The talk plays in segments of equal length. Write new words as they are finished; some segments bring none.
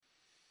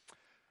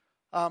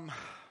Um,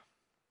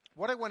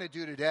 what I want to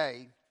do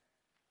today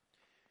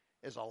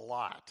is a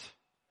lot.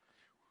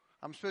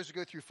 I'm supposed to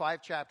go through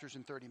 5 chapters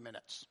in 30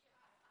 minutes.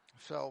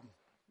 So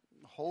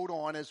hold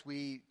on as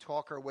we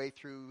talk our way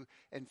through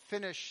and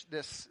finish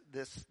this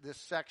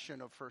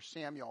section of 1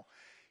 Samuel.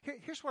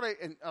 Here's what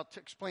and I'll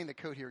explain the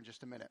code here in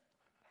just a minute.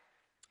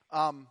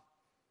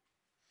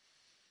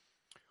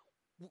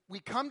 We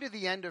come to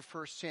the end of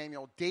 1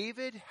 Samuel.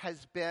 David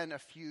has been a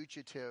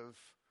fugitive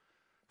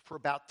for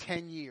about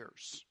 10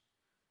 years.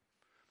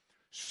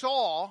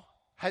 Saul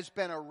has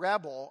been a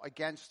rebel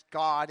against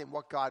God and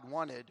what God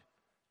wanted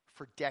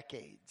for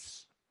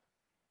decades.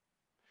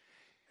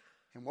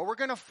 And what we're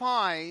going to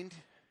find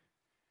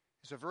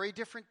is a very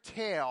different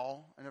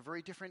tale and a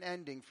very different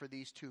ending for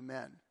these two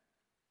men.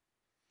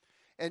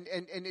 And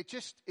it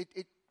just,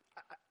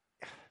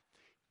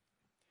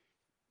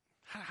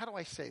 how do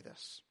I say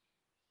this?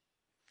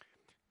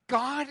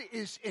 God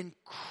is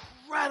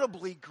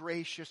incredibly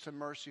gracious and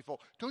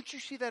merciful. Don't you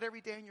see that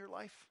every day in your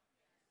life?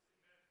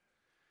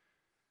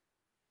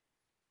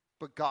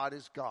 But God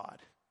is God.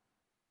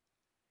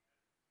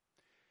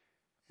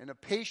 And a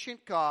patient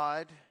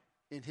God,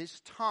 in His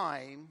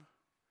time,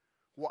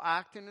 will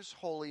act in His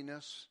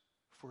holiness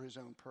for His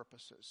own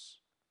purposes.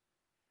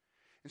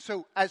 And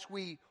so, as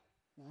we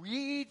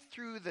read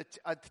through the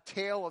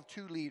tale of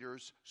two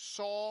leaders,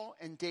 Saul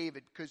and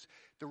David, because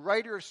the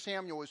writer of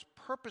Samuel is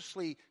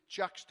purposely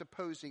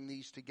juxtaposing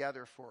these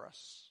together for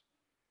us.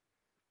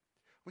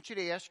 I want you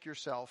to ask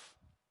yourself,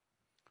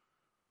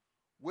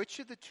 which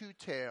of the two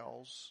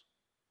tales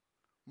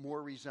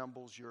more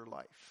resembles your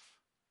life?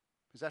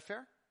 Is that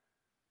fair?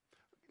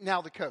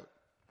 Now the code.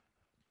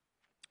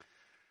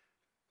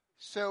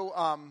 So,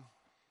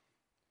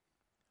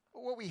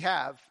 what we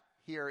have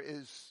here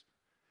is,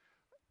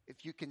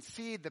 if you can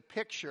see the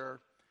picture,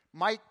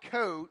 my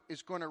coat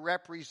is going to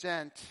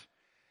represent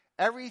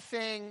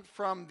everything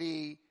from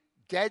the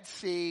Dead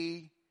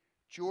Sea,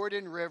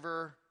 Jordan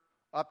River,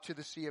 up to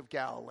the Sea of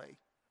Galilee.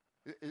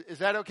 Is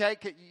that okay?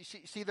 Can you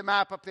see the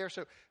map up there?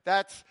 So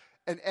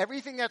and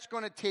everything that's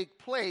going to take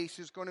place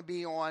is going to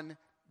be on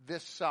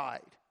this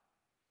side.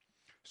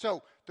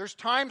 So there's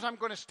times I'm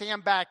going to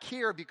stand back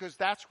here because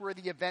that's where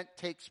the event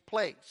takes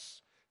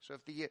place. So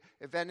if the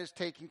event is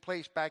taking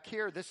place back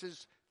here, this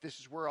is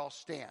where I'll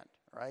stand,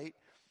 right?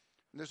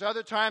 And there's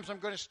other times I'm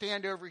going to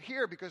stand over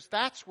here because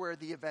that's where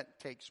the event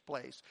takes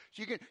place.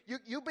 So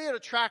you'll be able to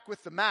track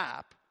with the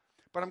map,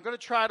 but I'm going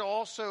to try to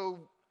also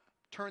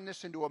turn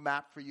this into a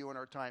map for you in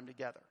our time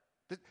together.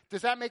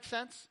 Does that make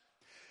sense?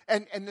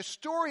 And the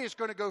story is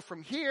going to go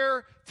from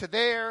here to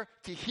there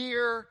to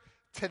here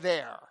to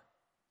there.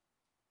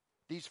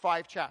 These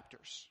 5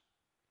 chapters.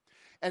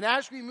 And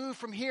as we move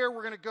from here,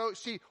 we're going to go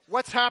see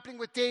what's happening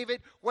with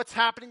David, what's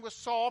happening with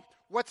Saul,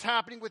 what's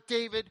happening with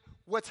David,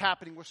 what's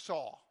happening with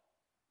Saul.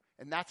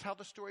 And that's how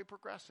the story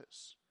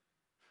progresses.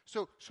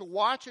 So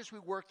watch as we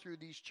work through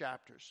these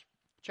chapters.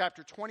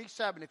 Chapter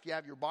 27, if you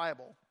have your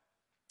Bible.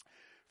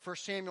 1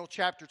 Samuel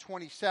chapter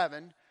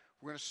 27.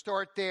 We're going to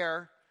start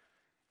there.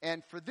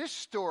 And for this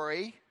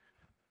story,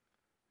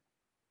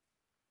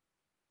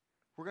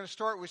 we're going to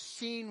start with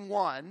scene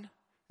 1.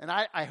 And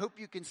I hope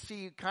you can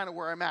see kind of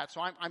where I'm at.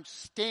 So I'm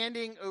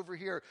standing over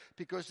here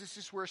because this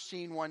is where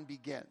scene 1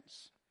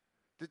 begins.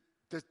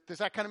 Does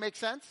that kind of make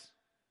sense?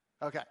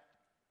 Okay.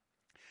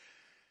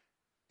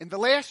 In the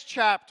last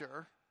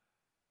chapter,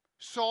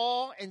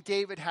 Saul and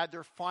David had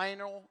their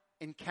final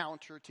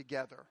encounter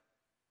together.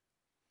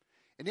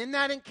 And in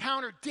that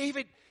encounter,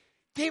 David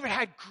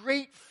had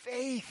great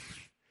faith.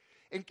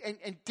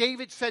 And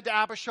David said to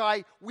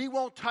Abishai, we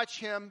won't touch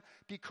him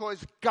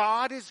because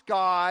God is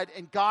God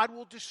and God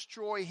will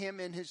destroy him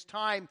in his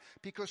time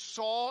because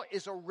Saul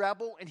is a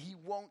rebel and he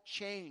won't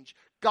change.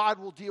 God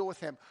will deal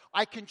with him.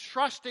 I can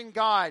trust in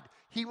God.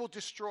 He will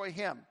destroy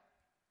him.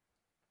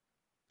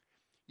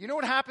 You know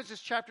what happens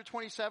as chapter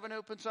 27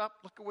 opens up?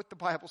 Look at what the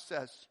Bible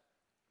says.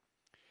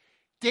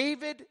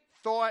 David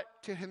thought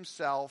to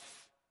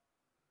himself,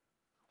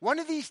 one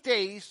of these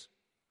days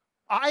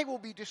I will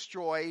be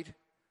destroyed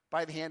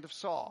by the hand of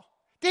Saul.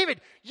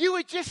 David, you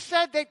had just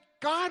said that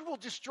God will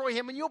destroy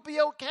him and you'll be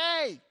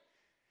okay.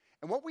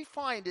 And what we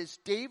find is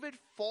David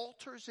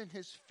falters in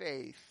his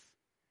faith.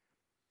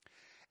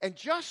 And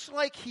just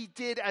like he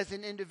did as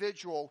an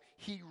individual,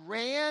 he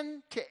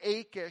ran to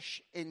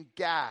Achish in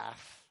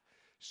Gath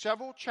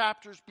several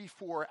chapters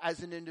before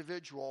as an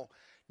individual.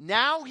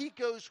 Now he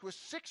goes with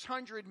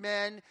 600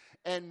 men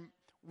and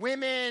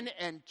women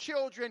and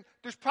children.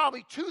 There's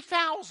probably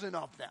 2,000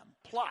 of them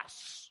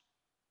plus.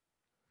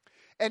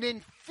 And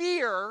in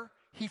fear,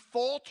 he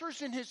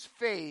falters in his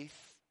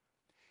faith,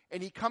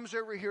 and he comes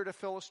over here to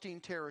Philistine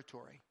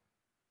territory.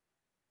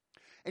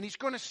 And he's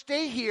going to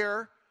stay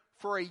here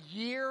for a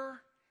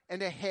year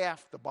and a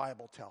half, the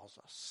Bible tells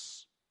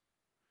us.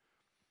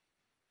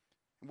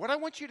 And what I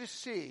want you to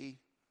see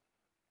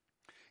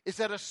is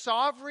that a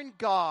sovereign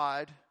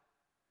God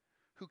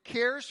who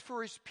cares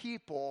for his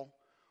people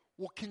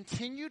will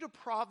continue to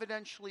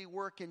providentially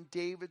work in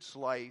David's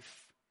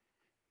life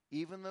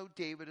even though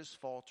David is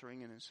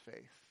faltering in his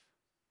faith.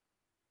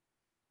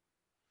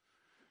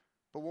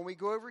 But when we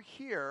go over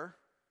here,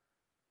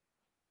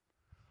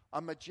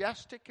 a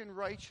majestic and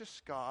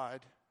righteous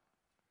God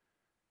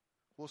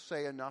will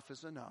say enough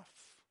is enough.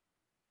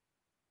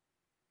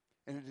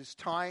 And it is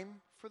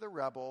time for the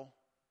rebel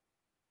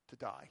to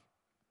die.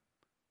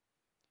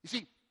 You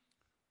see,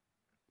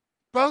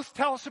 both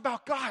tell us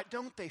about God,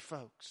 don't they,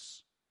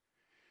 folks?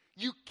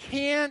 You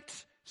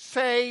can't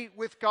say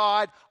with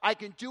God, I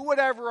can do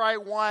whatever I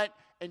want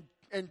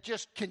and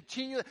just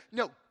continue.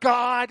 No,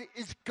 God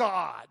is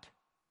God.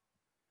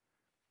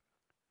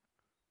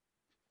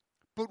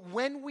 But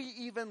when we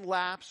even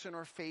lapse in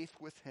our faith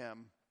with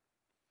him,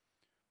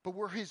 but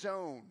we're his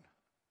own,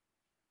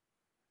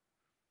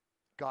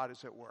 God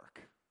is at work.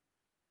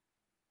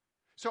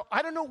 So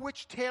I don't know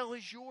which tale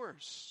is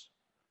yours,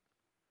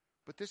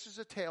 but this is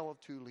a tale of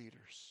two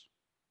leaders.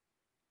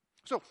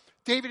 So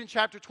David in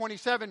chapter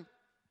 27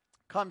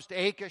 comes to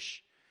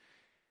Achish,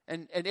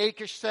 and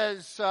Achish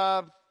says,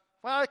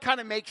 well, it kind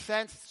of makes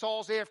sense.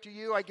 Saul's after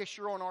you. I guess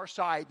you're on our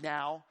side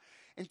now.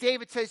 And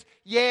David says,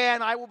 yeah,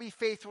 and I will be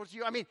faithful to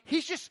you. I mean,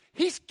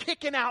 he's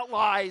kicking out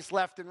lies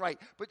left and right.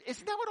 But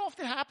isn't that what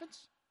often happens?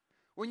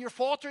 When you're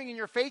faltering in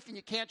your faith and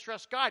you can't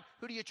trust God,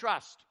 who do you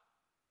trust?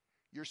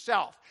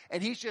 Yourself.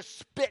 And he's just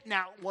spitting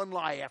out one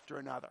lie after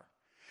another.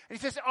 And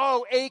he says,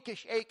 oh,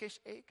 Achish,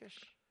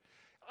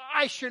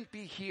 I shouldn't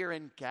be here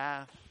in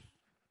Gath.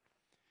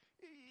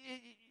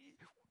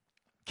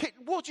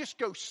 We'll just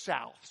go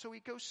south. So he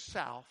goes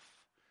south.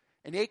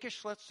 And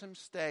Achish lets him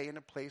stay in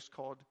a place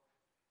called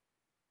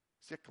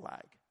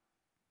Ziklag.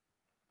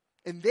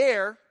 And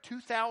there,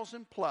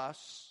 2,000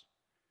 plus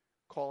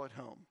call it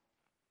home.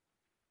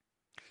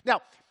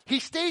 Now, he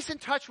stays in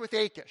touch with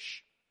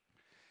Achish.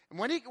 And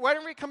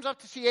whenever he comes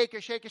up to see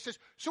Achish, Achish says,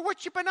 so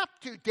what you been up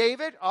to,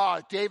 David?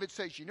 David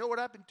says, you know what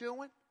I've been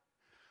doing?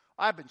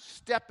 I've been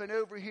stepping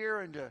over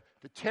here into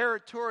the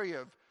territory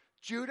of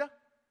Judah,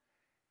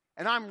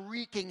 and I'm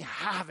wreaking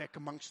havoc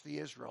amongst the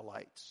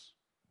Israelites.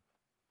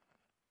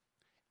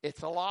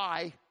 It's a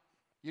lie.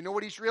 You know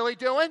what he's really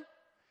doing?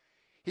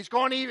 He's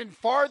going even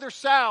farther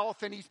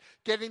south, and he's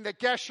getting the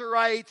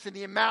Geshurites and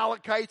the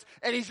Amalekites,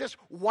 and he's just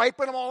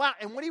wiping them all out.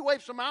 And when he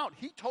wipes them out,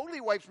 he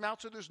totally wipes them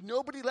out, so there's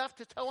nobody left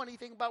to tell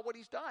anything about what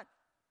he's done.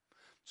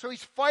 So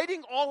he's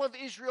fighting all of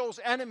Israel's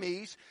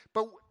enemies,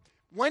 but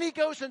when he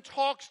goes and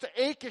talks to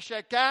Achish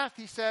at Gath,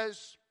 he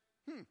says,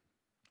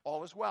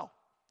 all is well,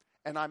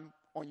 and I'm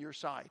on your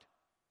side.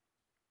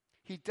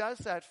 He does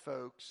that,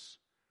 folks,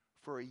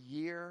 for a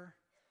year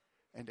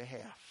and a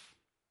half.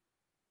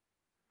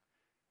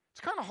 It's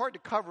kind of hard to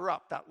cover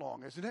up that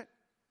long, isn't it?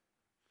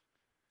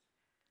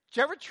 Did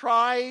you ever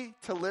try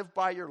to live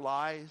by your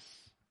lies?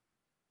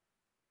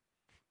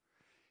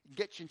 It can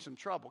get you in some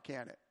trouble,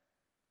 can't it?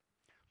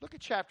 Look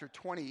at chapter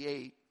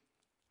 28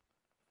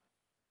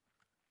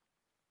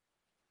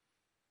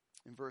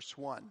 in verse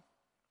 1.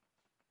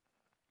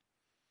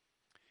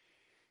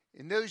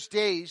 In those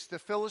days, the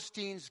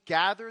Philistines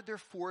gathered their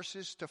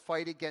forces to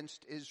fight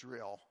against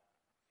Israel.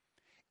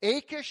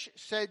 Achish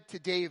said to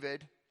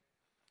David,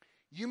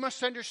 you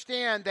must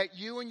understand that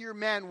you and your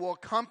men will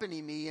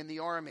accompany me in the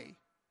army.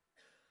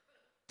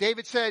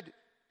 David said,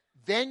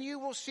 then you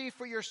will see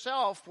for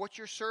yourself what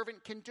your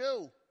servant can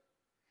do.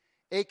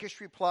 Achish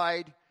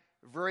replied,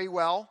 very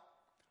well,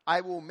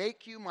 I will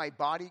make you my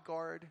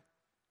bodyguard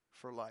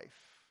for life.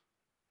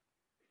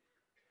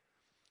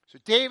 So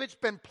David's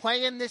been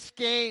playing this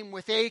game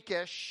with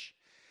Achish,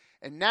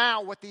 and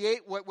now what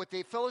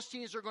the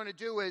Philistines are going to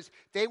do is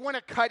they want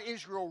to cut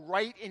Israel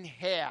right in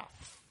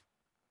half.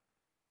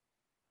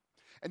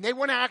 And they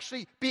want to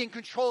actually be in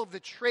control of the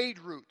trade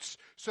routes.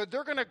 So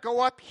they're going to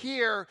go up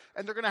here,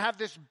 and they're going to have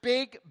this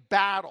big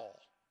battle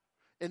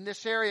in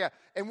this area.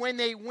 And when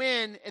they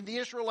win and the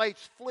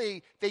Israelites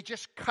flee, they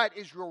just cut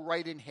Israel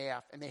right in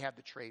half, and they have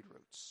the trade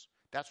routes.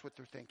 That's what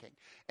they're thinking.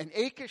 And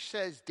Achish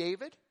says,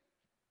 David,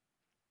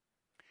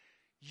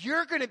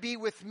 you're going to be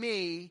with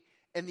me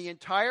in the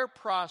entire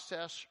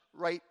process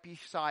right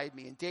beside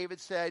me. And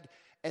David said,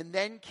 and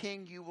then,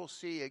 King, you will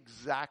see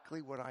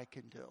exactly what I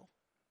can do.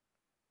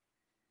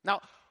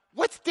 Now,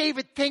 what's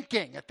David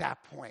thinking at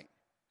that point?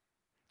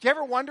 Do you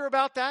ever wonder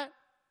about that?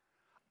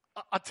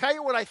 I'll tell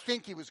you what I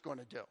think he was going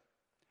to do.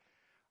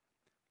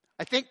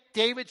 I think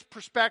David's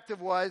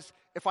perspective was,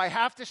 if I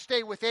have to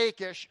stay with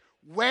Achish,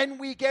 when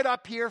we get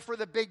up here for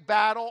the big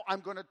battle, I'm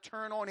going to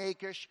turn on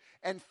Achish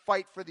and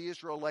fight for the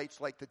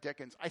Israelites like the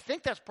Dickens. I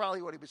think that's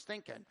probably what he was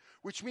thinking,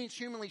 which means,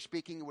 humanly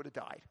speaking, he would have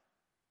died.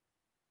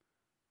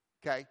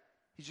 Okay?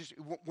 He just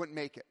wouldn't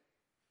make it.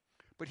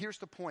 But here's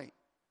the point.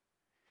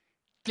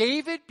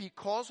 David,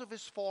 because of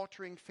his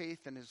faltering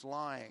faith and his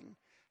lying,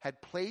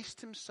 had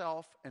placed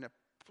himself in a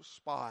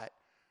spot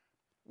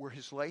where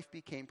his life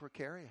became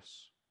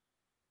precarious.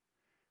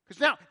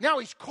 Because now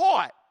he's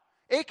caught.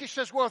 Achish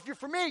says, well, if you're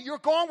for me, you're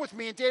going with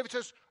me. And David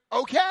says,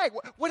 okay,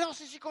 what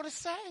else is he going to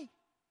say?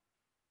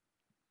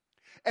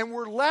 And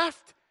we're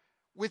left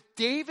with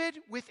David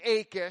with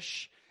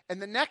Achish,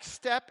 and the next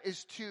step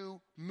is to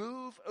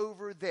move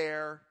over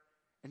there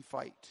and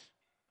fight.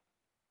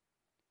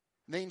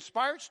 The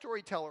inspired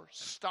storyteller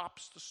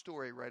stops the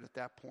story right at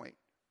that point.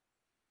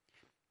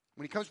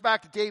 When he comes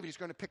back to David, he's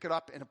going to pick it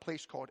up in a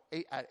place called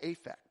at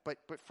Aphek. But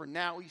for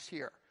now, he's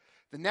here.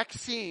 The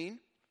next scene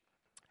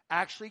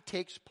actually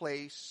takes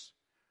place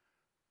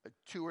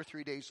 2 or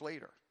 3 days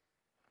later.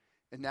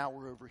 And now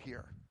we're over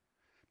here.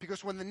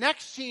 Because when the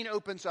next scene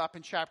opens up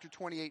in chapter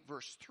 28,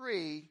 verse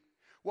 3,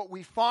 what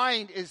we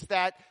find is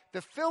that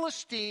the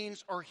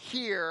Philistines are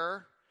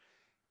here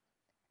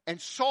and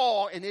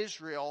Saul in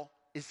Israel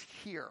is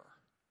here.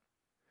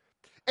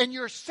 And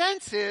your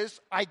sense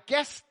is, I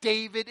guess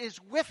David is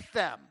with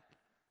them.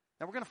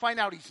 Now we're going to find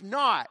out he's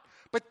not.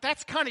 But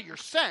that's kind of your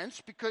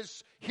sense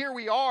because here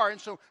we are, and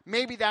so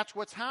maybe that's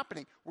what's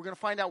happening. We're going to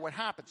find out what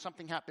happened.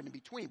 Something happened in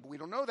between, but we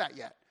don't know that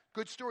yet.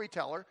 Good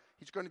storyteller.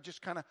 He's going to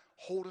just kind of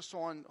hold us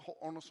on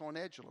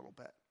edge a little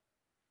bit.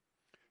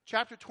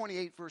 Chapter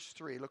 28, verse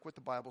 3. Look what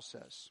the Bible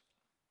says.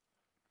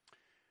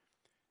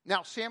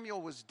 Now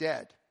Samuel was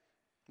dead.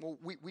 Well,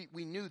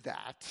 we knew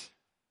that.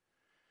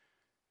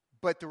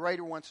 But the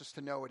writer wants us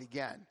to know it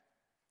again.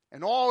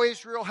 And all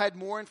Israel had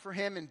mourned for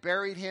him and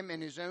buried him in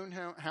his own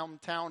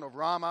hometown of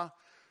Ramah.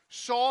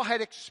 Saul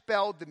had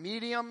expelled the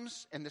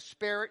mediums and the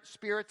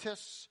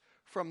spiritists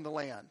from the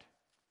land.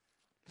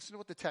 Listen to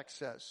what the text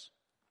says.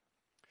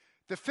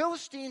 The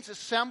Philistines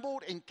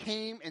assembled and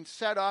came and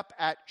set up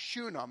at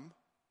Shunem.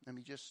 Let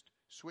me just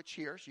switch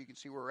here so you can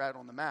see where we're at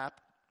on the map.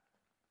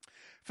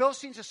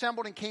 Philistines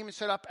assembled and came and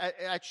set up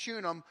at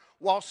Shunem,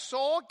 while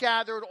Saul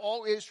gathered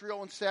all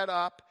Israel and set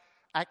up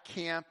at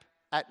camp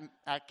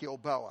at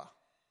Gilboa.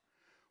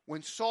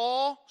 When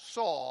Saul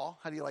saw,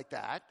 how do you like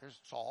that? There's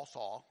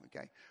Saul,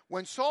 okay.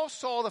 When Saul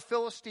saw the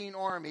Philistine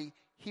army,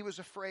 he was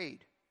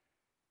afraid.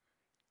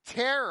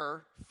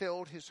 Terror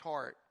filled his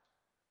heart.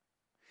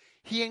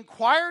 He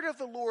inquired of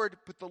the Lord,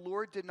 but the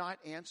Lord did not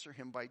answer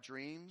him by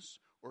dreams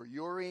or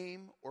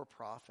Urim or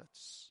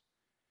prophets.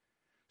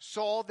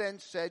 Saul then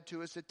said to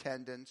his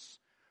attendants,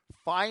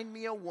 "Find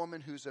me a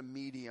woman who's a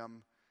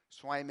medium,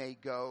 so I may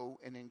go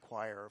and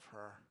inquire of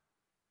her."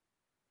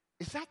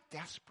 Is that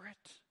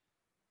desperate?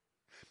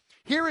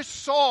 Here is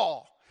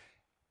Saul.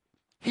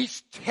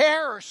 He's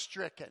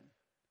terror-stricken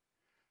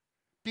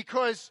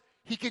because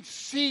he can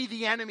see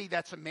the enemy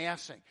that's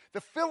amassing. The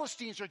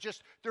Philistines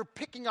they're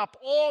picking up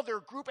all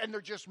their group and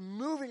they're just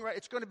moving right.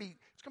 It's going to be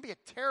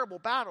a terrible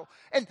battle.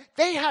 And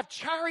they have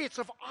chariots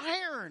of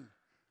iron.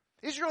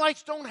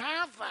 Israelites don't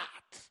have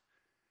that.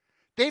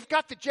 They've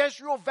got the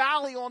Jezreel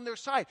Valley on their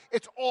side.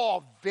 It's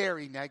all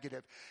very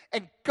negative.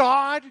 And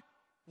God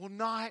will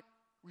not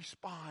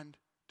respond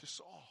to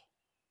Saul.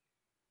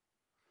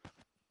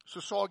 So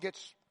Saul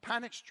gets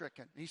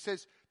panic-stricken. He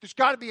says, there's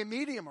got to be a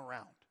medium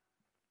around.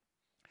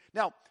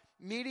 Now,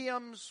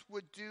 mediums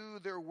would do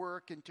their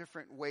work in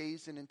different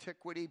ways in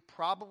antiquity.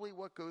 Probably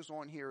what goes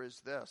on here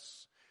is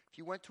this. If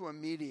you went to a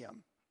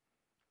medium,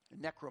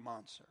 a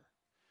necromancer,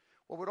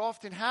 what would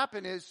often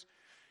happen is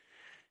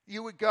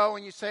you would go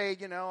and you say,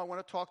 I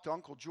want to talk to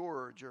Uncle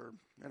George or,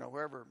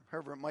 whoever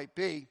it might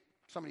be,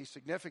 somebody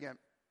significant.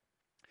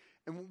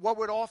 And what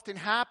would often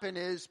happen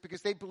is,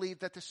 because they believed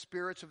that the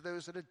spirits of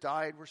those that had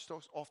died were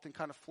still often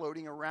kind of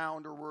floating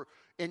around or were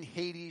in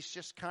Hades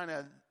just kind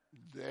of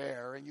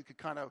there, and you could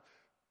kind of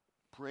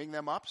bring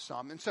them up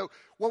some. And so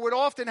what would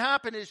often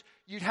happen is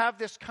you'd have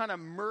this kind of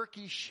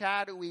murky,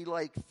 shadowy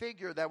like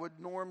figure that would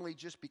normally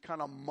just be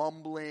kind of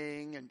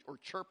mumbling or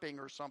chirping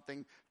or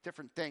something,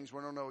 different things,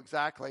 we don't know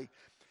exactly.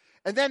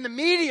 And then the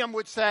medium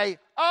would say,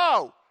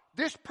 "Oh,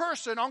 this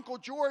person, Uncle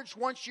George,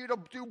 wants you to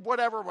do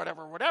whatever.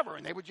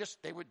 And they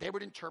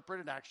would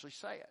interpret and actually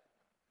say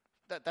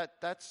it.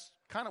 That's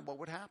kind of what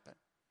would happen.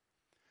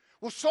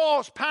 Well,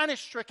 Saul's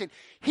panic-stricken.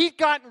 He'd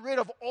gotten rid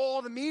of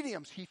all the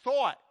mediums, he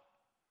thought.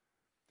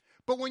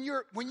 But when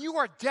you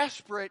are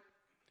desperate,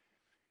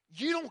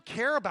 you don't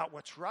care about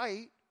what's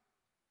right.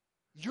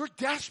 You're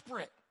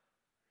desperate.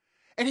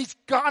 And he's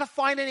got to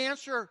find an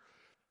answer.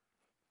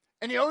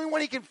 And the only one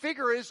he can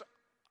figure is,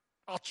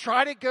 I'll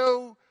try to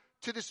go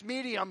to this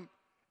medium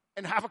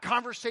and have a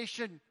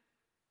conversation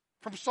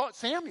from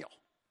Samuel.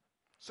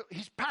 So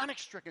he's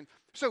panic-stricken.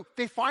 So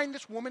they find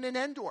this woman in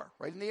Endor,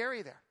 right in the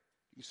area there,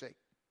 you see.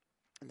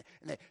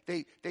 And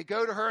they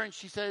go to her and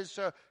she says,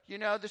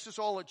 this is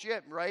all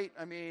legit, right?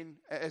 I mean,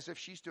 as if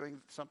she's doing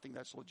something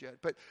that's legit.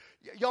 But,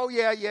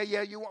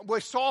 yeah.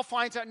 Well, Saul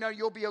finds out, no,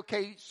 you'll be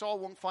okay. Saul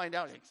won't find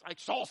out. It's like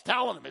Saul's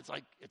telling him. It's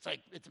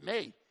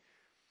me.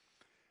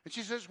 And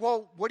she says,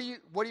 well, what do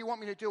you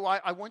want me to do?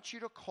 I want you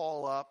to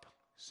call up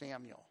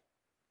Samuel.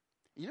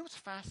 You know what's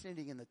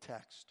fascinating in the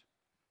text?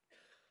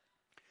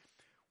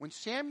 When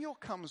Samuel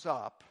comes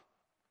up,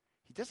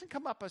 he doesn't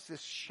come up as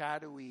this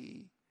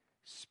shadowy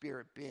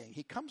spirit being.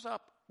 He comes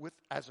up with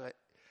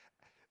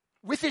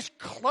his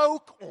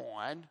cloak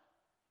on,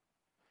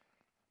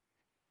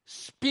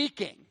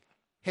 speaking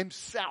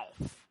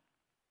himself.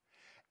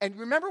 And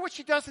remember what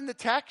she does in the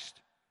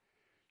text?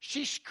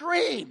 She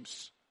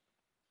screams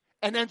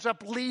and ends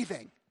up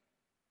leaving.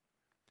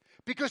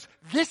 Because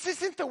this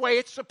isn't the way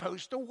it's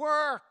supposed to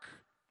work.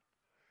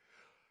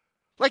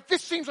 Like,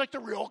 this seems like the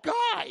real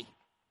guy.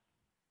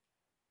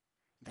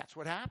 That's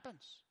what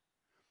happens.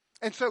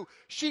 And so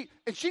she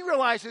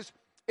realizes,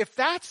 if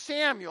that's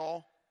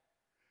Samuel,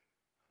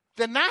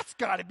 then that's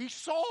got to be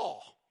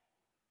Saul.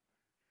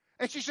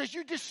 And she says,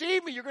 you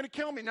deceived me. You're going to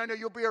kill me. No,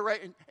 you'll be all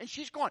right. And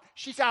she's gone.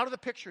 She's out of the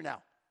picture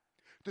now.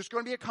 There's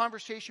going to be a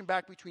conversation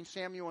back between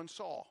Samuel and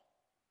Saul.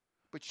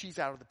 But she's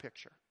out of the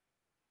picture.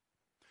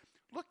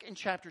 Look in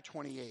chapter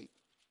 28.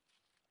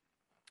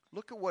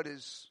 Look at what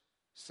is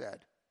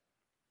said.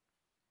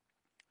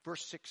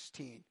 Verse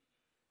 16.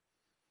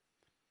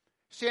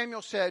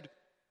 Samuel said,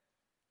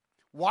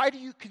 why do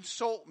you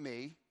consult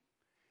me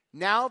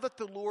now that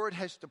the Lord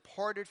has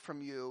departed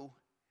from you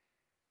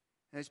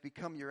and has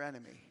become your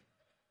enemy?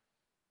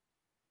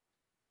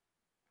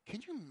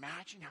 Can you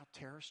imagine how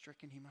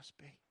terror-stricken he must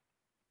be?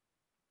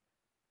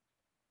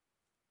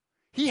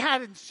 He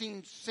hadn't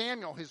seen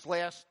Samuel his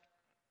last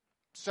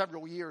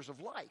several years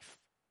of life.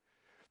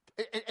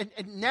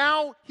 And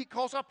now he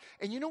calls up.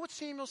 And you know what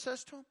Samuel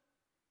says to him?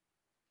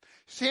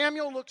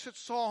 Samuel looks at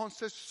Saul and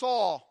says,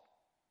 Saul,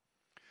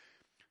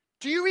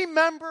 do you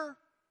remember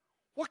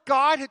what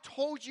God had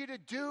told you to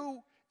do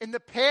in the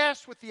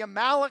past with the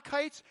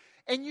Amalekites?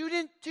 And you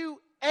didn't do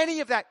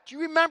any of that. Do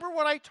you remember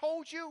what I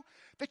told you?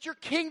 That your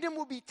kingdom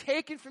will be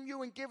taken from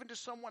you and given to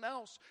someone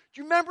else.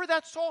 Do you remember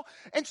that, Saul?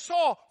 And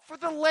Saul, for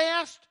the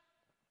last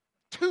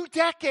 2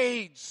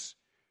 decades,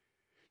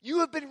 you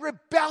have been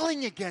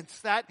rebelling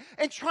against that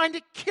and trying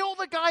to kill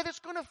the guy that's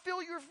going to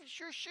fill your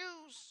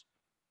shoes.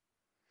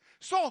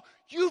 Saul,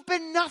 you've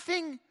been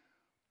nothing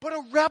but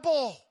a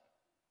rebel.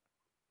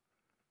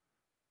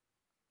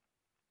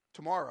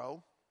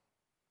 Tomorrow,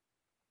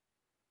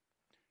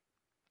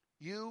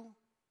 you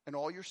and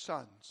all your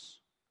sons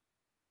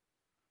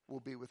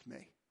will be with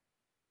me.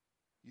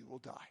 You will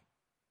die.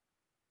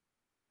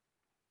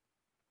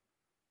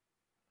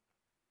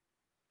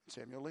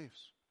 Samuel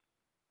leaves.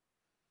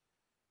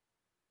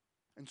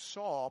 And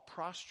Saul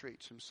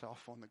prostrates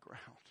himself on the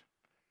ground.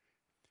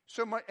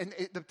 So much, and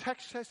the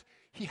text says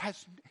he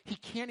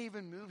can't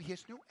even move. He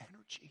has no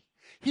energy.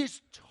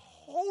 He's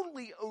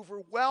totally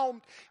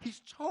overwhelmed.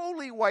 He's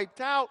totally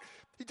wiped out.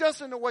 He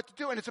doesn't know what to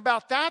do. And it's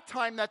about that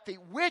time that the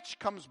witch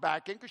comes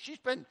back in, because she's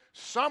been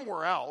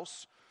somewhere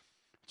else.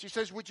 She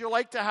says, would you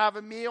like to have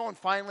a meal? And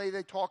finally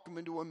they talk him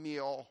into a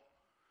meal.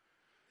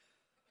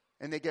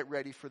 And they get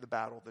ready for the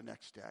battle the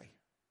next day.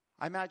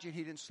 I imagine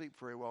he didn't sleep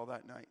very well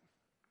that night.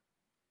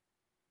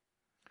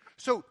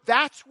 So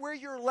that's where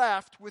you're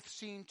left with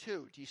scene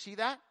 2. Do you see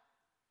that?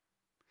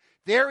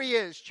 There he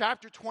is,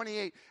 chapter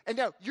 28. And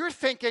now you're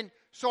thinking,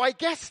 so I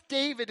guess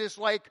David is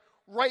like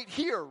right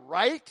here,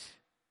 right?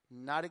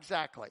 Not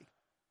exactly.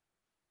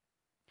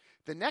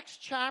 The next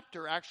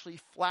chapter actually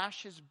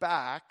flashes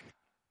back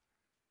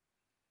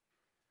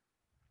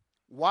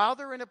while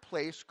they're in a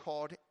place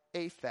called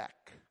Aphek.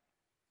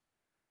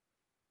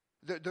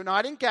 They're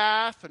not in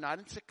Gath, they're not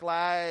in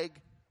Ziklag.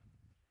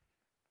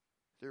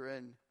 They're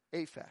in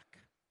Aphek.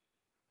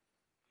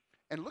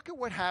 And look at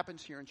what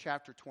happens here in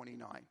chapter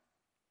 29.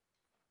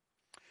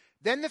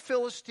 Then the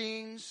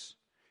Philistines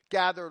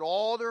gathered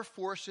all their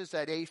forces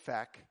at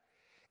Aphek,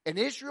 and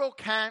Israel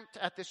camped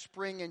at the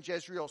spring in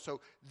Jezreel. So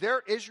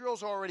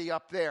Israel's already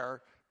up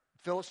there.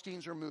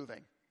 Philistines are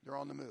moving. They're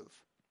on the move.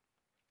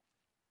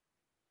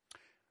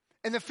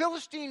 And the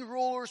Philistine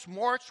rulers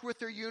marched with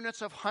their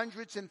units of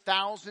hundreds and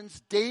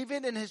thousands.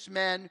 David and his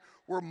men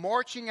were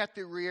marching at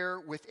the rear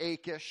with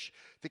Achish.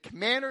 The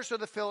commanders of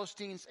the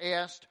Philistines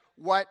asked,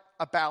 what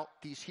about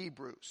these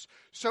Hebrews?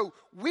 So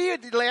we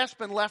had last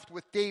been left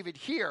with David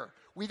here.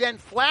 We then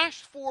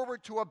flashed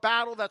forward to a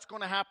battle that's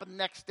going to happen the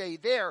next day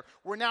there.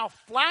 We're now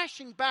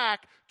flashing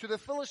back to the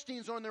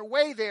Philistines on their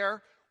way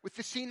there with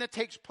the scene that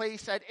takes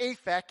place at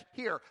Aphek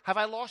here. Have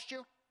I lost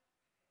you?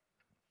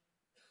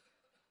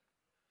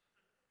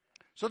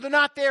 So they're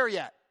not there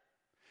yet.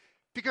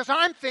 Because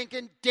I'm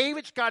thinking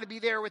David's got to be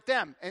there with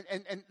them.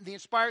 And the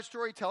inspired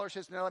storyteller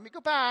says, now let me go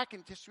back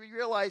and just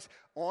realize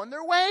on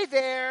their way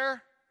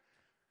there,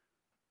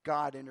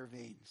 God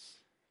intervenes.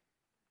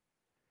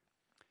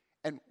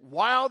 And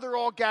while they're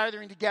all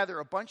gathering together,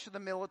 a bunch of the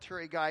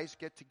military guys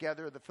get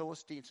together, the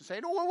Philistines, and say,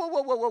 no,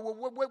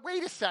 whoa,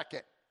 wait a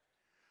second.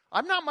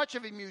 I'm not much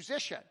of a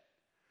musician.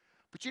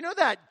 But you know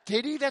that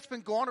ditty that's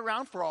been going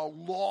around for a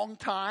long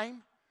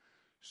time?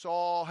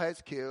 Saul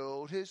has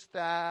killed his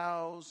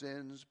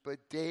thousands, but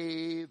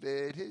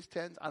David his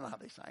tens. I don't know how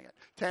they sang it.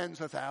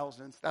 Tens of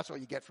thousands. That's all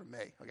you get from me.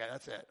 Okay,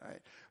 that's it. All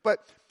right.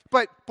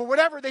 But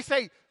whatever they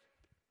say,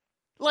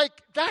 like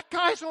that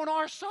guy's on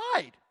our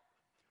side.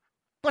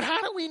 But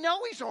how do we know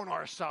he's on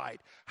our side?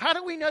 How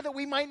do we know that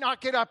we might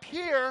not get up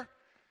here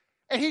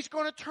and he's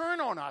going to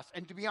turn on us?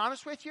 And to be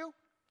honest with you,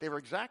 they were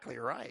exactly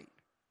right.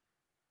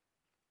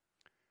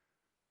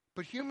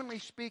 But humanly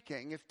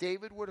speaking, if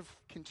David would have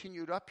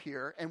continued up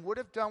here and would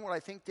have done what I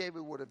think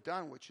David would have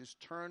done, which is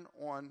turn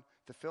on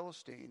the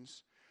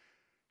Philistines,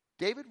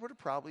 David would have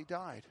probably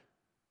died.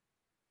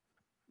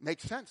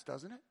 Makes sense,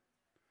 doesn't it?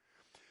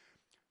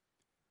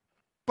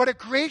 But a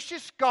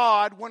gracious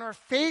God, when our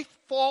faith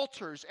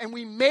falters and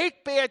we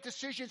make bad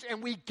decisions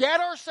and we get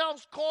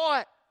ourselves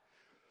caught,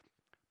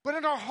 but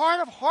in our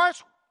heart of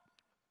hearts,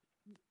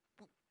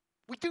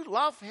 we do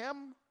love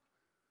him.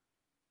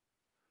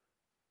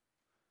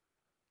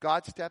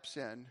 God steps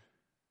in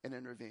and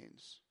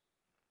intervenes.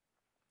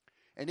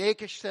 And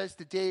Achish says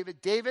to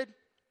David, David,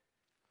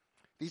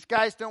 these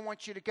guys don't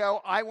want you to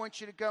go. I want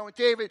you to go. And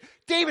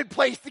David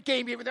plays the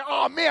game even there.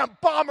 Oh, man,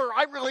 bummer.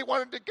 I really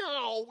wanted to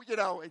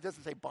go. It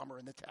doesn't say bummer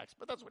in the text,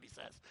 but that's what he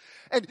says.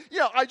 And,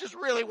 I just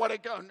really want to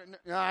go.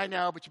 No, I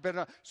know, but you better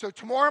not. So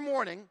tomorrow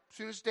morning, as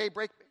soon as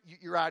daybreak,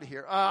 you're out of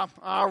here.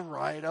 All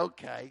right,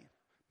 okay.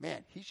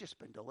 Man, he's just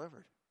been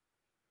delivered.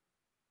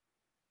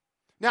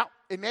 Now,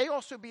 it may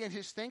also be in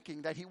his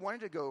thinking that he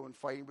wanted to go and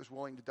fight. He was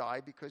willing to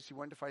die because he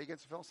wanted to fight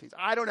against the Philistines.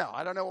 I don't know.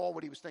 I don't know all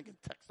what he was thinking.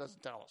 The text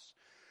doesn't tell us.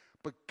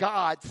 But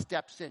God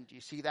steps in. Do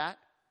you see that?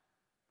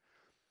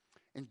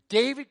 And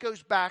David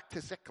goes back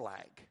to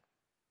Ziklag,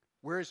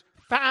 where his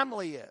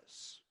family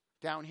is,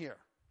 down here.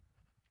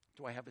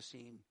 Do I have a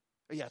scene?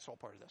 Oh, yeah, it's all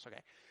part of this.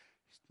 Okay.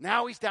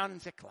 Now he's down in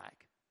Ziklag.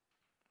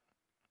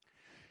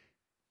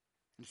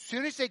 As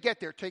soon as they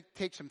get there,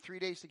 takes them 3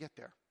 days to get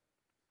there.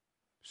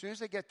 As soon as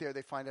they get there,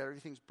 they find out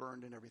everything's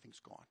burned and everything's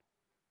gone.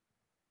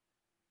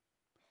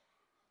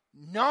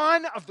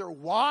 None of their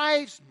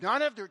wives,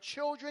 none of their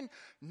children,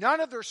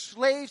 none of their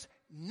slaves,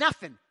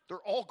 nothing. They're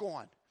all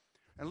gone.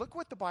 And look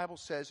what the Bible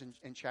says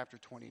in chapter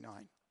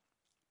 29.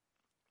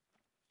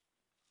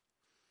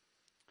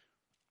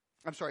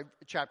 I'm sorry,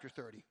 chapter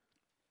 30.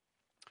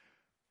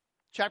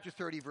 Chapter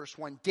 30, verse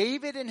 1.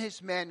 David and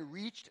his men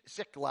reached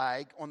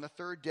Ziklag on the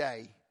third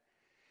day.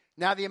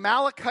 Now the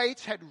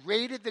Amalekites had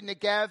raided the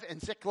Negev and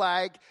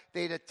Ziklag.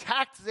 They had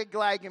attacked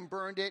Ziklag and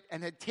burned it,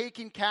 and had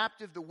taken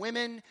captive the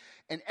women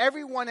and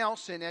everyone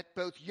else in it,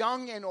 both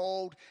young and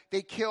old.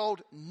 They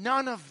killed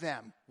none of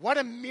them. What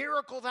a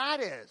miracle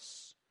that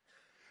is.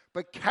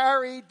 But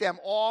carried them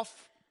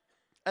off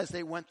as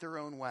they went their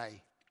own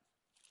way.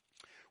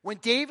 When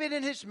David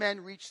and his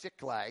men reached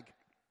Ziklag,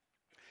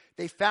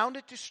 they found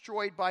it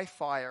destroyed by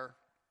fire,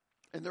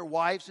 and their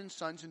wives and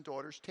sons and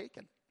daughters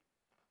taken.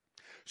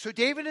 So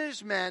David and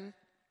his men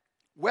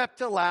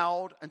wept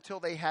aloud until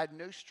they had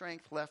no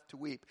strength left to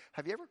weep.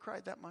 Have you ever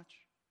cried that much?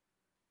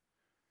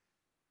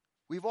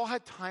 We've all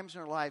had times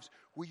in our lives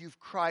where you've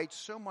cried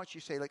so much you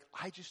say, like,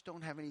 I just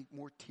don't have any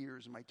more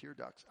tears in my tear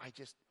ducts. I'm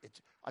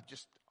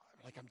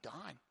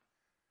done.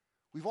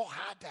 We've all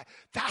had that.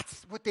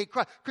 That's what they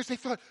cried. Because they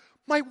thought,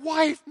 my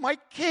wife, my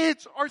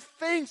kids, our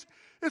things,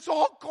 it's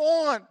all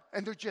gone.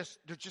 And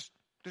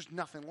there's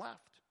nothing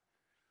left.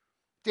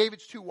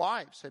 David's 2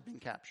 wives had been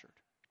captured.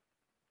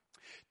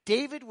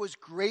 David was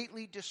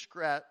greatly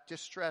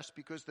distressed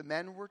because the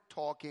men were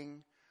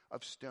talking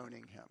of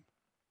stoning him.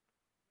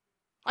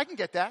 I can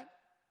get that.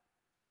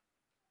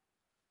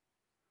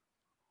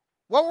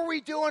 What were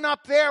we doing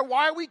up there?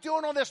 Why are we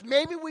doing all this?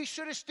 Maybe we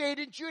should have stayed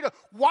in Judah.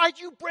 Why'd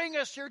you bring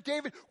us here,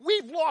 David?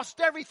 We've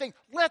lost everything.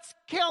 Let's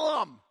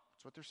kill him.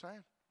 That's what they're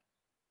saying.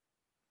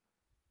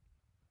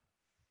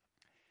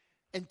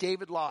 And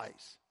David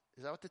lies.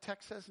 Is that what the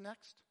text says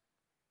next?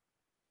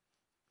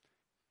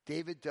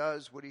 David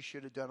does what he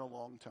should have done a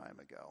long time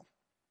ago.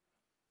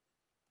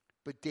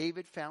 But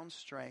David found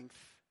strength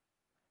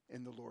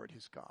in the Lord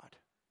his God.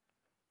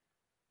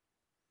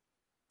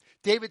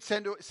 David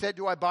said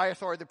to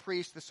Abiathar the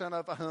priest, the son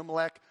of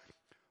Ahimelech,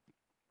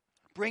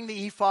 bring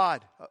the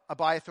ephod.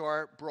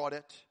 Abiathar brought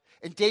it.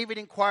 And David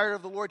inquired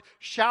of the Lord,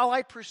 shall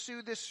I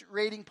pursue this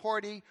raiding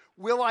party?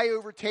 Will I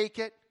overtake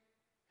it?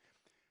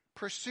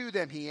 Pursue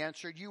them, he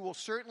answered. You will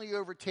certainly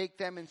overtake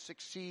them and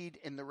succeed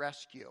in the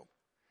rescue.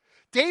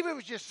 David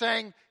was just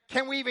saying,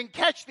 can we even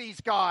catch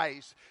these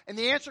guys? And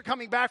the answer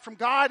coming back from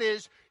God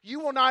is,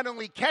 you will not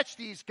only catch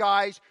these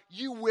guys,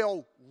 you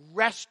will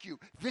rescue.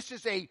 This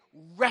is a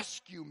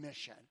rescue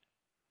mission,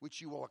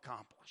 which you will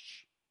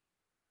accomplish.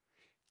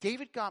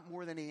 David got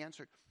more than he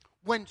answered.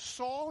 When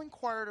Saul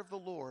inquired of the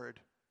Lord,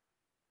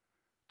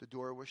 the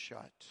door was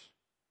shut.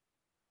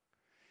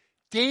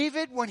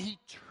 David, when he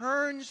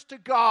turns to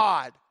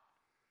God,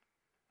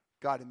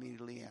 God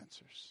immediately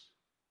answers.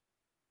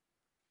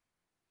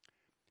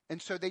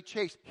 And so they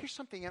chase. Here's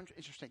something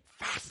interesting,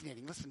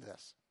 fascinating. Listen to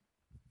this.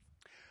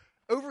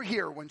 Over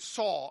here, when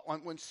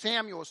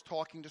Samuel is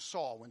talking to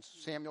Saul, when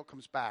Samuel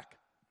comes back,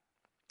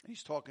 and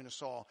he's talking to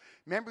Saul.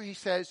 Remember, he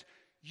says,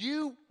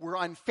 you were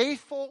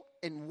unfaithful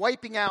in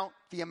wiping out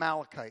the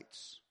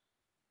Amalekites.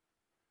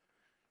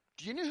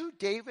 Do you know who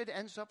David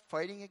ends up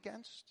fighting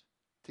against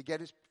to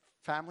get his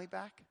family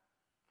back?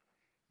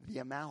 The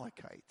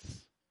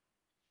Amalekites.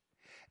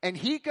 And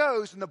he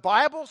goes, and the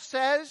Bible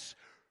says,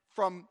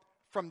 from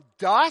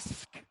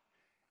dusk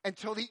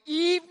until the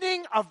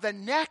evening of the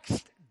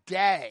next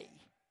day,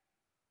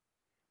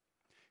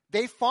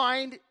 they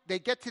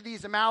get to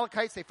these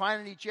Amalekites, they find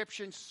an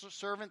Egyptian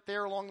servant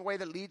there along the way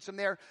that leads them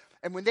there.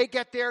 And when they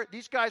get there,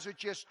 these guys are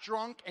just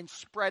drunk and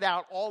spread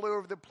out all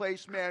over the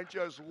place, man,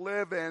 just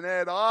living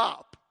it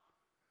up.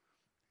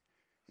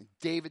 And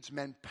David's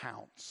men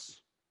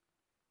pounce.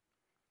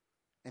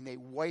 And they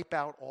wipe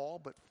out all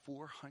but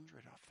 400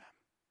 of them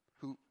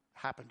who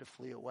happen to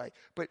flee away.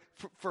 But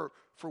for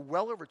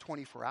well over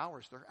 24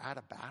 hours, they're out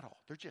of battle.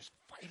 They're just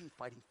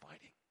fighting.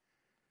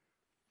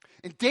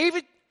 And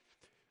David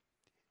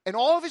and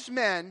all of his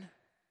men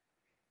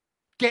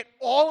get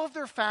all of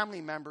their family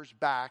members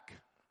back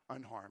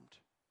unharmed.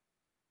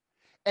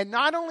 And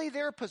not only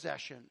their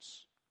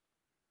possessions,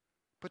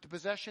 but the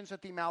possessions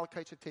that the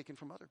Amalekites had taken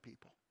from other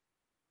people.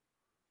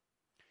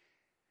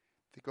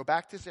 They go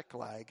back to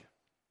Ziklag.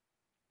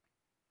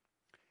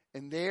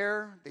 And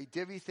there they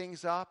divvy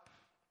things up.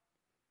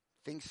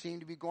 Things seem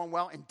to be going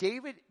well. And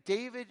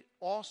David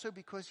also,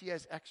 because he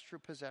has extra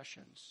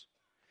possessions,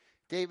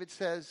 David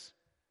says,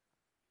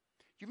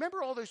 you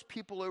remember all those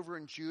people over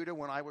in Judah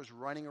when I was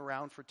running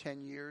around for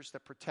 10 years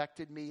that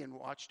protected me and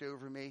watched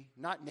over me?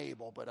 Not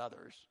Nabal, but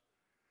others.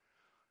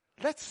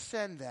 Let's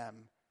send them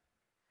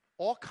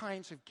all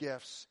kinds of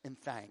gifts in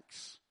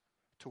thanks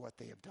to what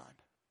they have done.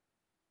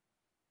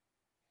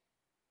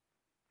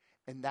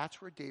 And that's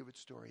where David's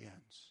story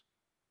ends.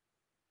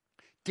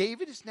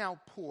 David is now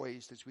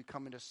poised, as we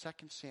come into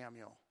 2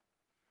 Samuel,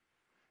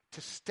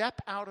 to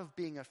step out of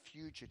being a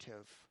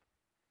fugitive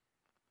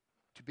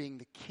to being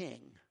the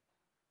king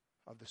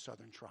of the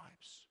southern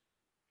tribes.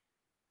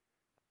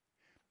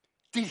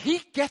 Did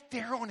he get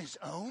there on his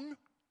own?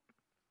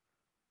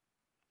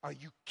 Are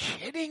you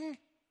kidding?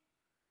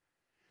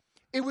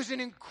 It was an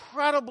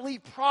incredibly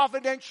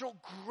providential,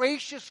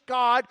 gracious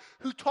God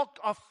who took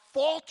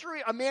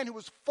a man who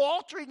was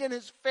faltering in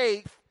his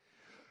faith,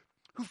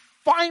 who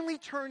finally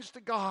turns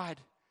to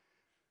God.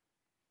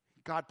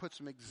 God puts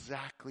him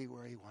exactly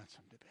where he wants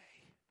him to be.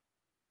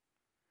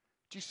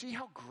 Do you see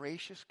how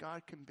gracious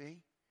God can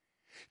be?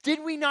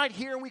 Did we not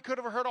hear, and we could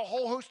have heard a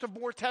whole host of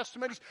more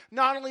testimonies,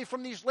 not only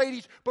from these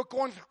ladies, but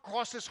going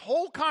across this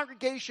whole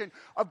congregation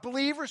of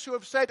believers who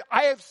have said,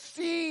 I have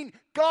seen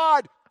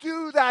God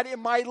do that in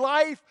my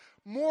life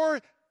more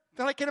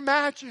than I can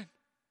imagine.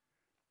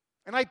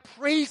 And I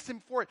praised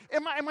him for it.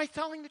 Am I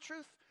telling the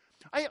truth?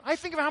 I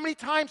think of how many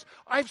times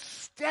I've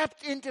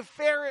stepped into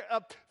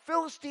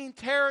Philistine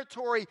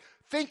territory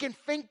thinking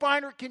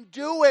Finkbeiner can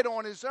do it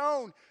on his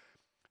own.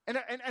 And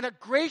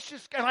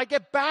I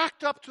get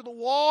backed up to the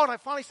wall and I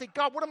finally say,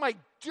 God, what am I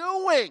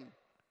doing?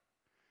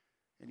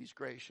 And he's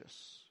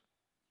gracious.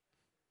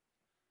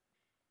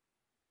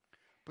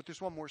 But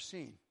there's one more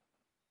scene.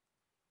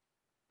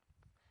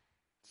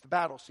 It's the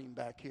battle scene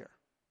back here.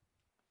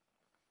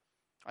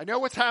 I know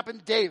what's happened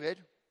to David.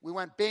 We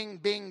went bing,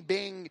 bing,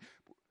 bing.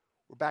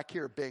 We're back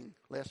here, bing.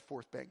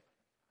 Fourth bing.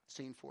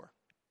 Scene 4.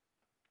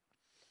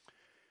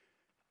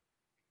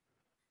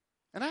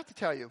 And I have to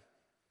tell you,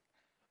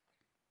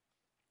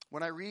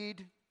 when I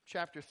read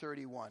chapter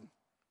 31,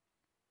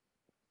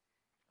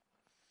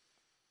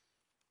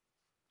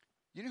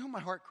 you know who my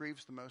heart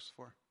grieves the most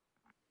for?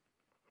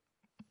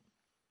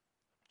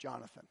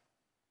 Jonathan.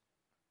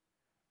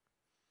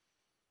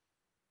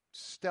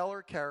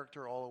 Stellar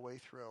character all the way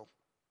through.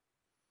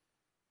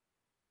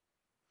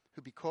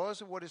 Who,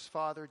 because of what his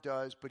father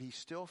does, but he's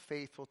still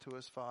faithful to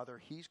his father,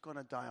 he's going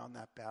to die on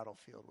that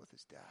battlefield with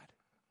his dad.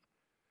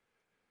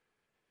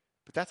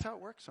 But that's how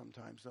it works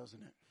sometimes,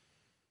 doesn't it?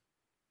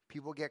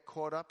 People get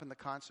caught up in the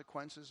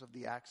consequences of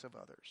the acts of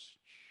others.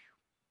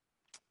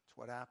 It's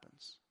what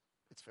happens.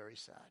 It's very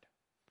sad.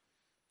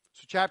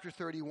 So chapter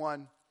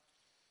 31.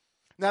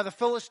 Now the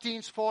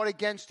Philistines fought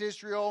against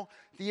Israel.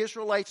 The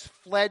Israelites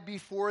fled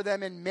before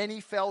them, and many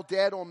fell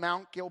dead on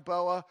Mount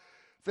Gilboa.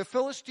 The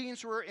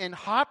Philistines were in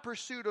hot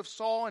pursuit of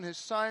Saul and his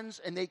sons,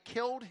 and they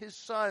killed his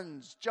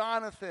sons,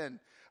 Jonathan,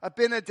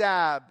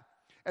 Abinadab,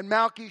 and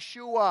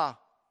Malchishua.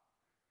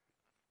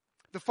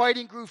 The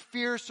fighting grew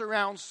fierce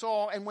around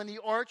Saul, and when the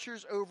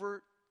archers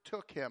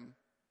overtook him,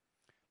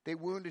 they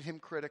wounded him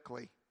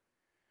critically.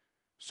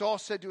 Saul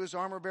said to his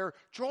armor bearer,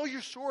 draw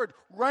your sword,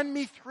 run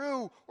me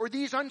through, or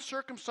these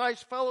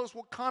uncircumcised fellows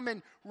will come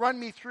and run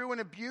me through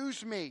and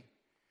abuse me.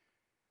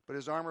 But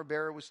his armor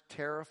bearer was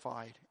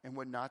terrified and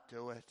would not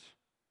do it.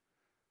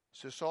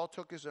 So Saul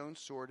took his own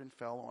sword and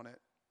fell on it.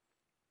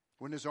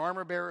 When his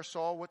armor bearer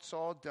saw what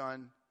Saul had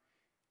done,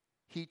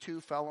 he too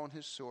fell on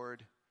his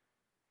sword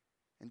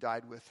and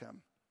died with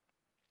him.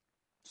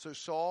 So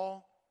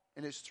Saul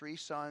and his 3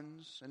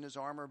 sons and his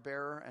armor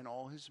bearer and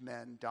all his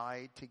men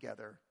died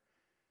together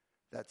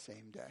that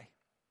same day.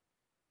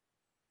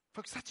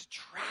 Folks, that's a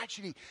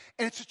tragedy.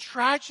 And it's a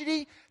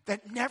tragedy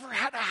that never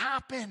had to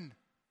happen.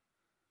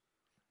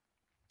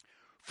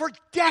 For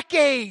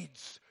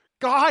decades,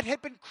 God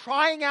had been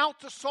crying out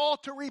to Saul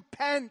to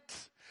repent.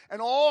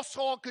 And all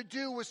Saul could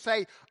do was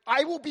say,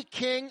 I will be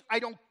king. I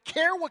don't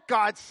care what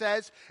God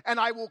says. And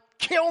I will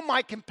kill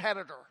my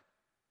competitor.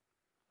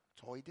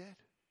 That's all he did.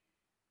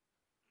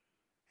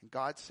 And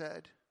God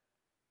said,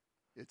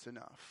 it's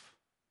enough.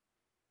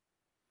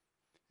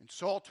 And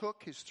Saul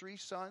took his 3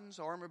 sons,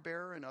 armor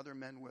bearer, and other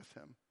men with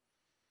him.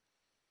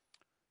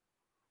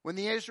 When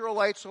the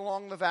Israelites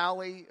along the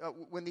valley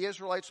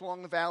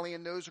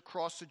and those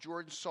across the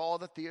Jordan saw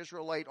that the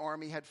Israelite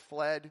army had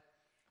fled,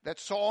 that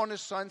Saul and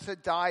his sons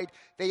had died,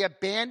 they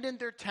abandoned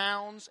their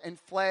towns and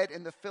fled,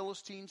 and the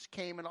Philistines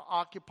came and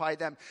occupied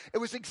them. It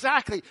was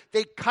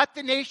they cut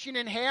the nation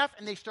in half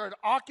and they started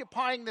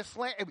occupying this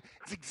land.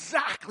 It's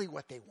exactly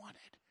what they wanted.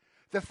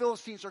 The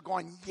Philistines are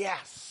going,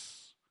 yes.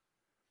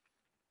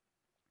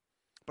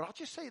 But I'll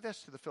just say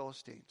this to the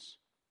Philistines.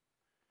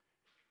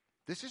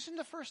 This isn't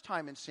the first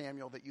time in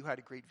Samuel that you had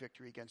a great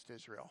victory against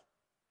Israel.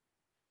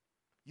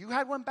 You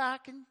had one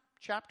back in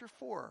chapter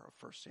 4 of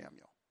 1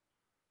 Samuel.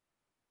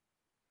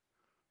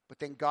 But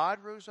then God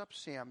rose up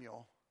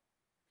Samuel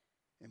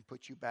and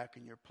put you back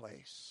in your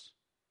place.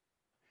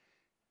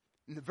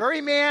 And the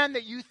very man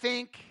that you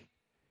think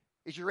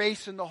is your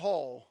ace in the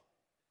hole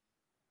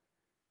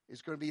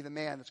is going to be the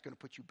man that's going to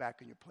put you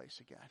back in your place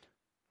again.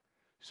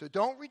 So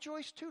don't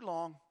rejoice too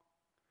long.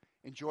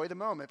 Enjoy the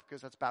moment,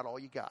 because that's about all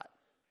you got.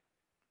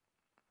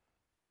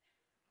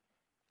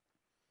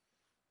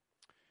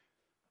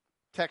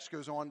 Text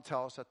goes on to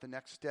tell us that the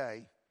next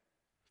day,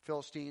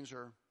 Philistines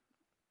are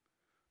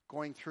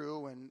going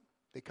through and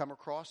they come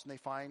across and they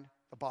find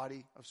the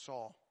body of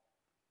Saul.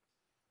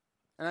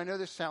 And I know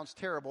this sounds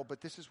terrible, but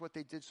this is what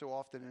they did so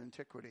often in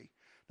antiquity.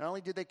 Not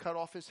only did they cut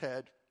off his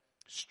head,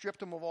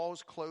 stripped him of all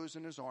his clothes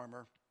and his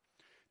armor,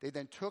 they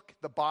then took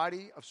the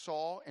body of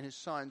Saul and his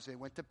sons, they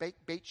went to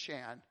Beit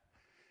Shan,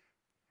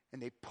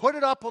 and they put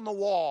it up on the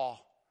wall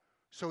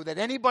so that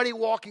anybody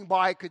walking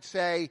by could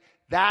say,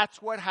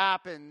 that's what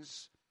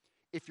happens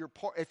if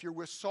you're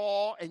with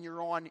Saul and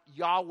you're on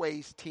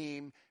Yahweh's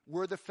team.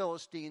 We're the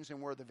Philistines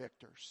and we're the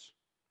victors.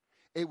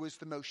 It was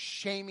the most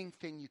shaming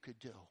thing you could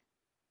do.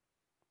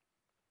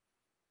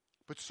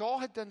 But Saul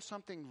had done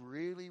something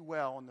really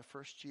well in the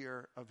first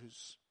year of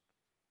his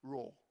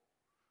rule.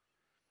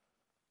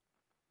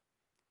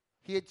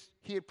 He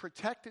had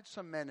protected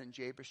some men in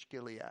Jabesh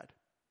Gilead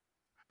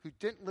who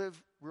didn't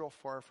live real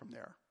far from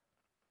there.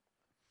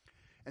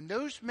 And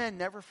those men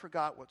never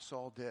forgot what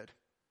Saul did.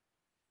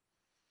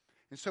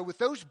 And so with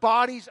those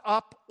bodies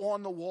up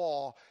on the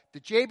wall, the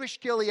Jabesh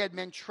Gilead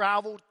men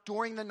traveled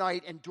during the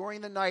night. And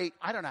during the night,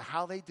 I don't know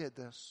how they did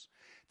this.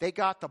 They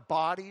got the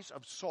bodies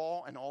of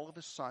Saul and all of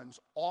his sons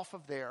off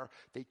of there.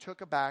 They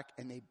took it back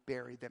and they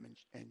buried them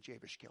in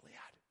Jabesh Gilead.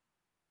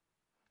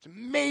 It's an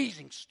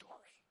amazing story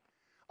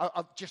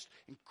of just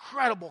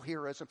incredible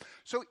heroism.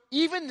 So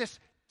even this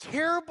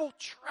terrible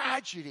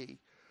tragedy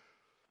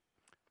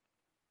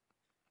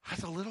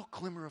has a little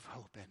glimmer of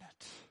hope in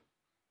it,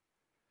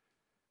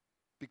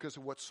 because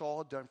of what Saul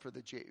had done for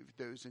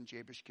those in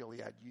Jabesh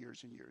Gilead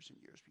years and years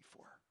and years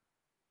before.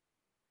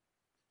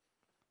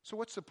 So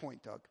what's the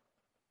point, Doug?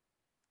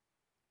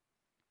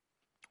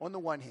 On the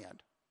one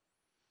hand,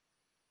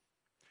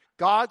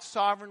 God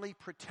sovereignly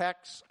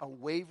protects a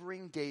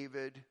wavering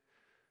David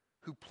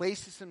who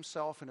places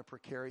himself in a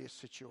precarious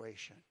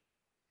situation.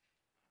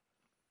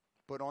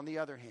 But on the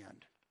other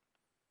hand,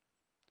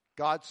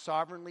 God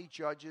sovereignly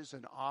judges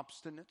an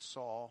obstinate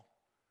Saul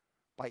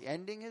by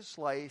ending his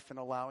life and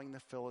allowing the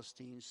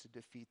Philistines to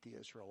defeat the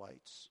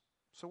Israelites.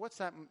 So what's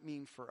that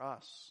mean for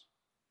us?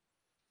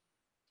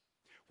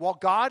 While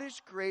God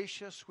is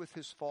gracious with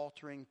his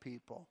faltering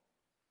people,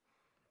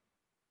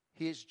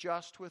 he is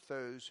just with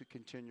those who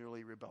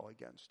continually rebel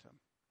against him.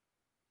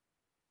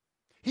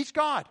 He's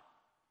God.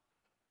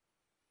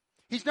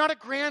 He's not a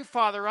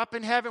grandfather up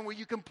in heaven where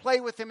you can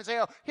play with him and say,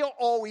 oh, he'll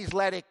always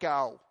let it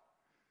go.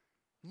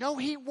 No,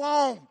 he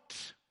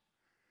won't.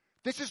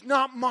 This is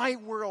not my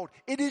world.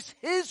 It is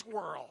his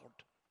world.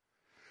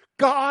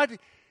 God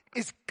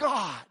is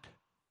God.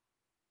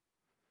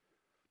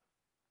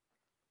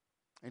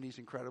 And he's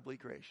incredibly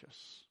gracious.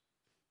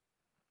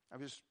 I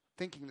was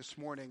thinking this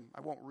morning,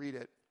 I won't read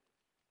it.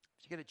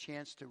 If you get a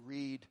chance to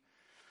read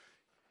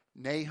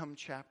Nahum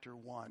chapter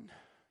 1,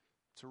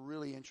 it's a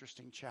really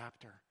interesting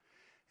chapter.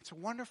 It's a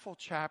wonderful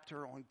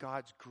chapter on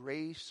God's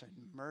grace and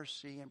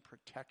mercy and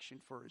protection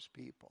for his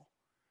people.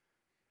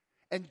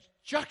 And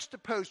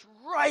juxtaposed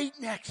right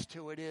next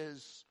to it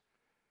is,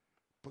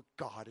 but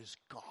God is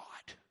God.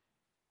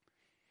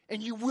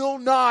 And you will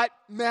not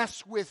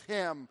mess with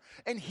him.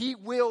 And he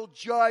will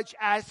judge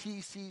as he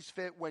sees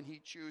fit when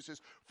he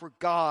chooses. For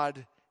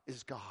God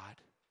is God.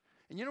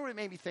 And you know what it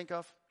made me think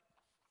of?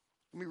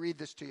 Let me read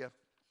this to you,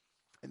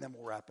 and then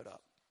we'll wrap it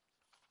up.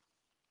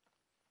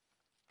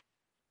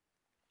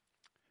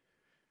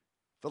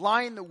 The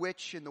Lion, the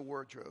Witch, and the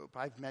Wardrobe.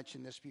 I've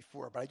mentioned this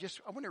before, but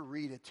I want to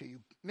read it to you.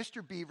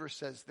 Mr. Beaver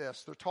says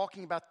this. They're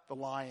talking about the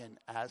lion,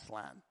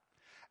 Aslan.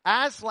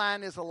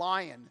 Aslan is a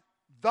lion,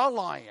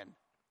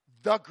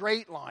 the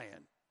great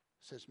lion,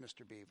 says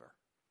Mr. Beaver.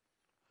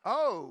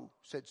 Oh,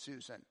 said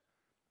Susan.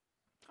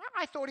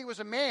 I thought he was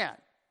a man.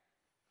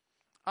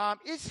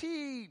 Is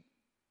he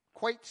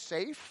quite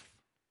safe?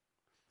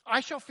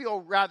 I shall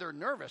feel rather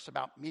nervous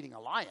about meeting a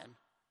lion.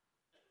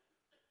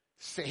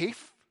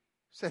 Safe,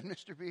 said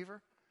Mr.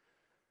 Beaver.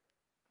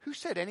 Who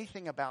said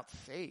anything about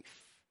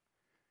safe?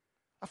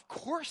 Of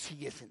course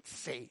he isn't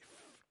safe.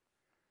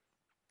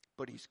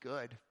 But he's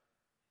good.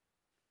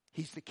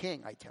 He's the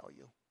king, I tell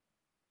you.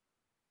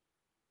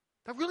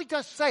 That really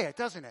does say it,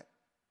 doesn't it?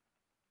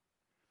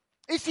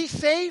 Is he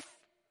safe?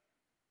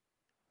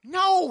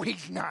 No,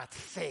 he's not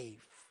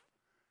safe.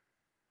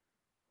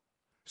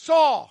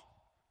 Saul,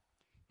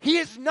 he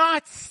is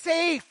not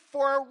safe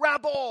for a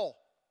rebel.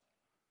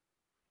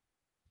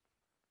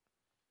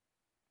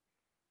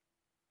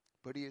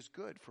 But he is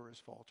good for his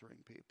faltering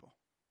people.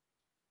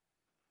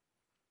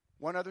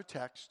 One other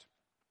text,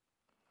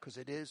 because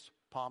it is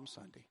Palm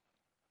Sunday.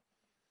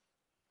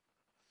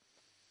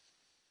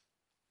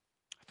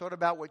 I thought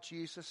about what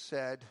Jesus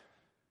said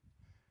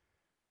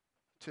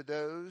to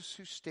those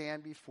who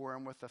stand before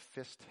him with a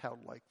fist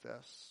held like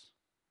this.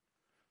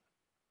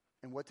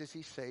 And what does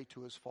he say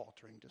to his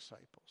faltering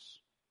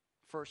disciples?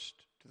 First,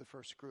 to the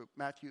first group,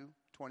 Matthew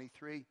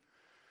 23.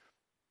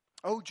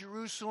 "Oh,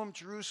 Jerusalem,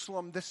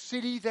 Jerusalem, the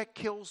city that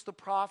kills the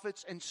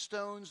prophets and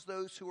stones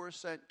those who are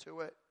sent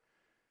to it.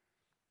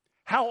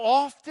 How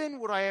often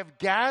would I have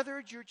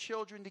gathered your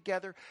children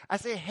together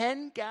as a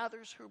hen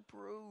gathers her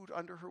brood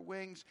under her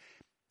wings,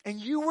 and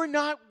you were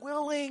not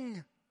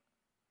willing.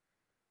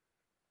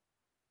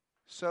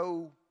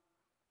 So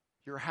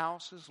your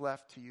house is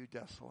left to you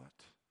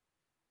desolate."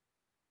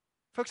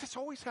 Folks, that's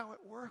always how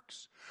it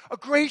works. A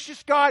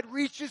gracious God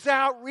reaches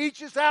out,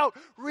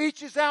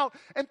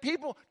 and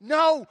people,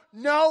 no.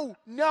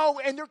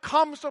 And there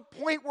comes a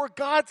point where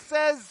God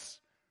says,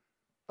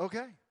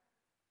 okay,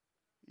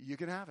 you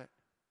can have it.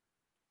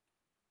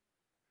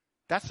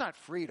 That's not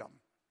freedom.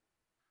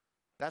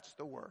 That's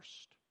the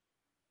worst.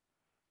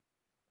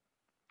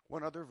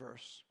 One other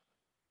verse.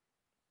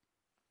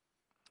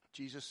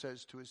 Jesus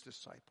says to his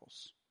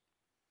disciples,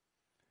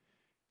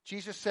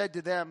 Jesus said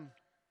to them,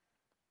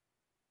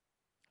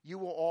 "You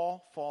will all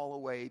fall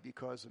away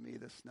because of me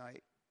this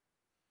night.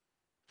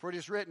 For it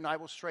is written, I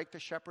will strike the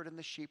shepherd and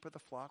the sheep of the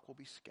flock will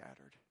be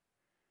scattered.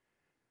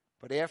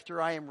 But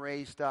after I am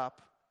raised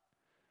up,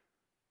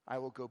 I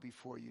will go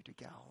before you to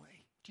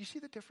Galilee." Do you see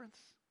the difference?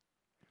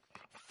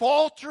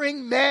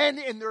 Faltering men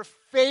in their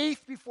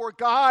faith before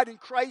God, and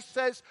Christ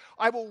says,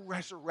 I will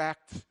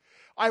resurrect.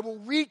 I will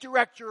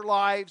redirect your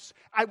lives.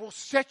 I will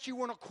set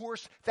you on a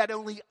course that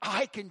only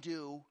I can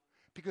do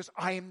because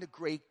I am the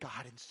great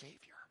God and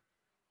Savior.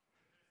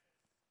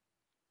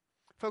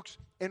 Folks,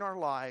 in our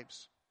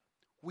lives,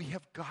 we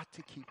have got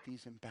to keep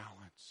these in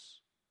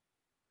balance.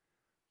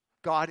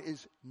 God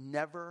is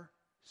never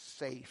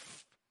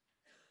safe,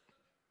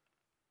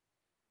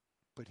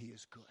 but he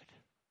is good.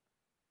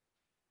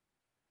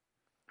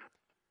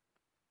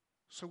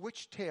 So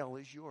which tale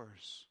is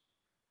yours?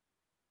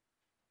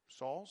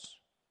 Saul's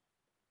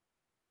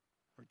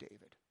or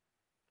David?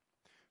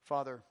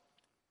 Father,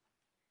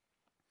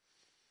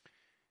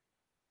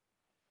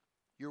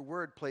 your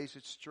word plays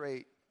it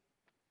straight.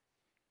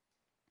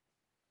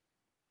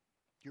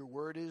 Your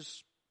word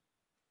is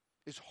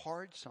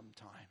hard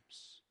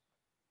sometimes.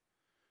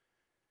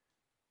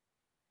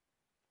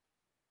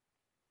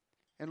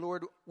 And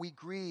Lord, we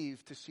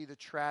grieve to see the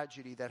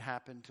tragedy that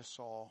happened to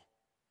Saul.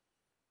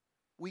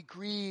 We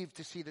grieve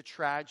to see the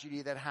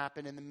tragedy that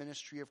happened in the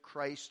ministry of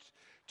Christ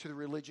to the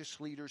religious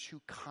leaders who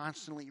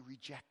constantly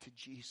rejected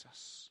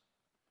Jesus.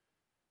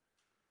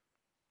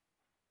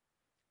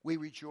 We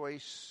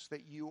rejoice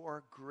that you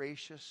are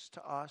gracious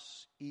to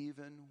us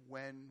even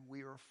when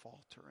we are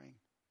faltering.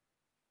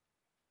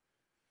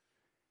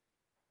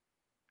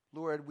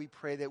 Lord, we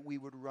pray that we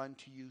would run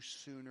to you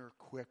sooner,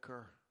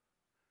 quicker,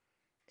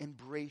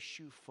 embrace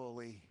you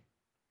fully,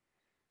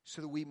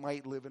 so that we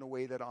might live in a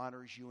way that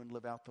honors you and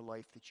live out the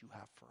life that you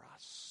have for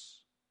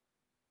us.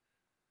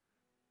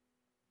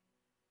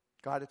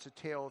 God, it's a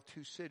tale of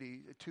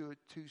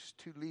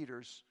two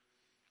leaders.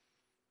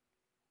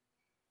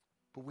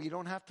 But we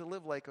don't have to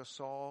live like a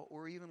Saul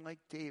or even like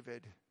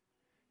David,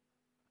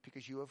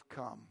 because you have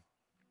come.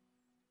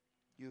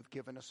 You have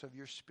given us of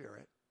your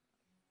Spirit,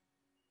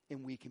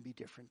 and we can be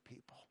different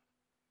people.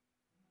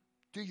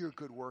 Do your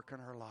good work in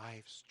our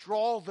lives.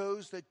 Draw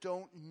those that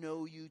don't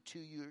know you to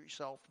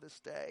yourself this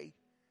day.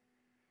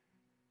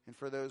 And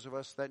for those of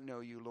us that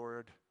know you,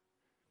 Lord,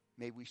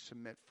 may we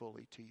submit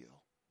fully to you.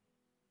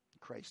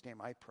 In Christ's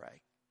name I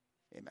pray.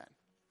 Amen.